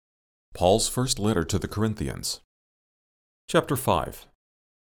Paul's first letter to the Corinthians. Chapter 5.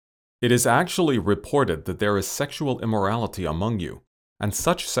 It is actually reported that there is sexual immorality among you, and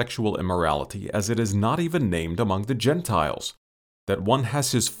such sexual immorality as it is not even named among the Gentiles, that one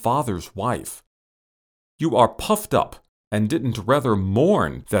has his father's wife. You are puffed up, and didn't rather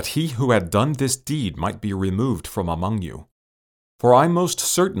mourn that he who had done this deed might be removed from among you. For I most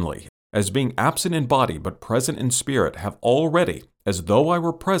certainly, as being absent in body but present in spirit, have already, as though I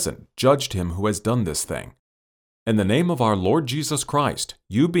were present, judged him who has done this thing. In the name of our Lord Jesus Christ,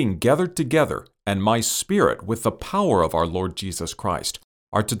 you being gathered together, and my spirit with the power of our Lord Jesus Christ,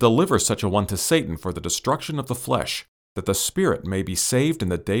 are to deliver such a one to Satan for the destruction of the flesh, that the spirit may be saved in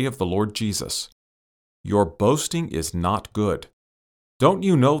the day of the Lord Jesus. Your boasting is not good. Don't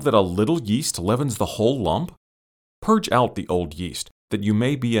you know that a little yeast leavens the whole lump? Purge out the old yeast, that you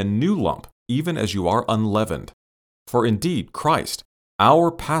may be a new lump, even as you are unleavened. For indeed Christ,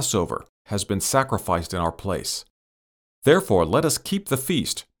 our Passover, has been sacrificed in our place. Therefore let us keep the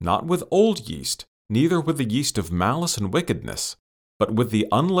feast, not with old yeast, neither with the yeast of malice and wickedness, but with the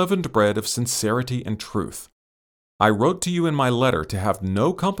unleavened bread of sincerity and truth. I wrote to you in my letter to have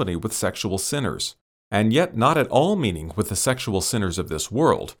no company with sexual sinners, and yet not at all meaning with the sexual sinners of this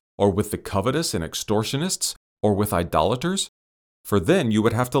world, or with the covetous and extortionists, or with idolaters, for then you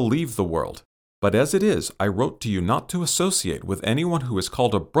would have to leave the world. But as it is, I wrote to you not to associate with anyone who is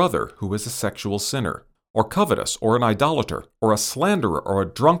called a brother who is a sexual sinner, or covetous, or an idolater, or a slanderer, or a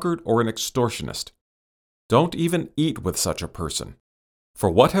drunkard, or an extortionist. Don't even eat with such a person. For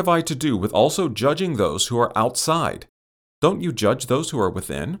what have I to do with also judging those who are outside? Don't you judge those who are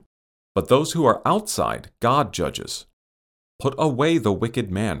within? But those who are outside, God judges. Put away the wicked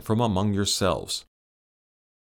man from among yourselves.